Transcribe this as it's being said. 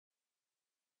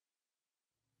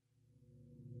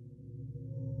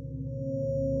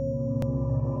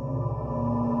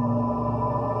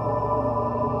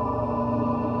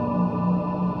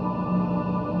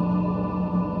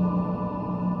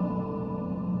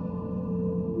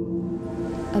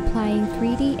applying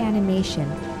 3D animation,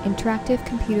 interactive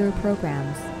computer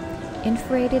programs,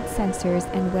 infrared sensors,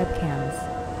 and webcams.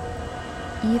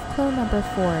 Eve Clone number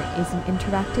 4 is an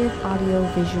interactive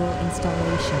audio-visual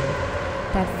installation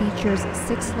that features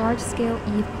 6 large-scale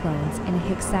Eve clones in a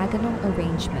hexagonal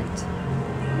arrangement.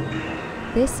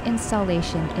 This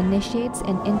installation initiates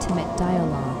an intimate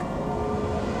dialogue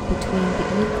between the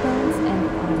Eve clones and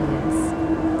the audience.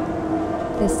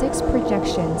 The 6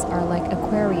 projections are like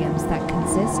aquariums that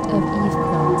consist of Eve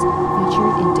clones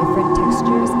featured in different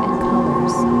textures and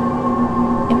colors.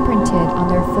 Imprinted on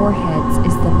their foreheads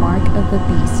is the mark of the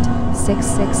beast,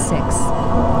 666,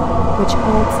 which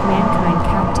holds mankind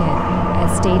captive,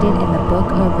 as stated in the Book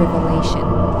of Revelation.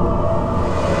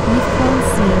 Eve clones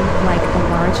seem like a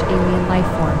large alien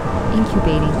lifeform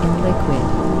incubating in liquid,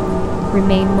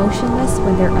 remain motionless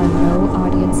when there are no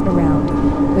audience around,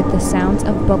 with the sounds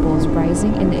of bubbles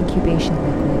rising in the incubation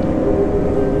liquid.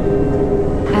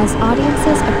 As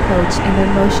audiences approach and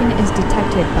their motion is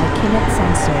detected by Kinect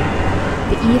sensor,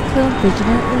 the Eve clone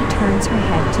vigilantly turns her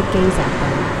head to gaze at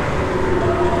them.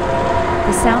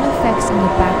 The sound effects in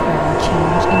the background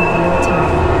change in real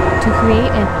time to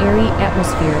create an airy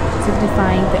atmosphere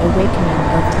signifying the awakening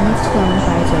of Eve clone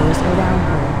by those around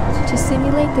her. To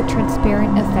simulate the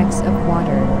transparent effects of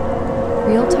water,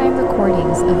 real-time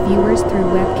recordings of viewers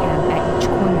through webcam at each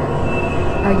corner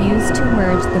are used to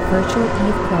merge the virtual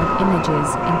Eve clone images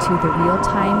into the real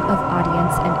time of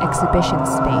audience and exhibition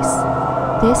space.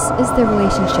 This is the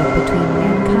relationship between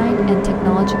mankind and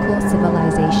technological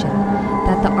civilization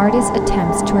that the artist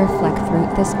attempts to reflect through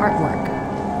this artwork.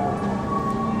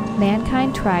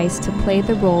 Mankind tries to play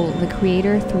the role of the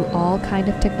creator through all kind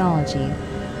of technology,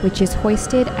 which is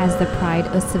hoisted as the pride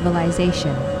of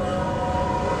civilization.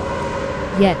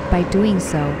 Yet, by doing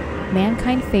so,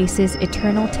 mankind faces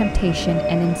eternal temptation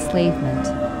and enslavement,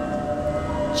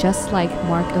 just like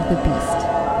Mark of the Beast.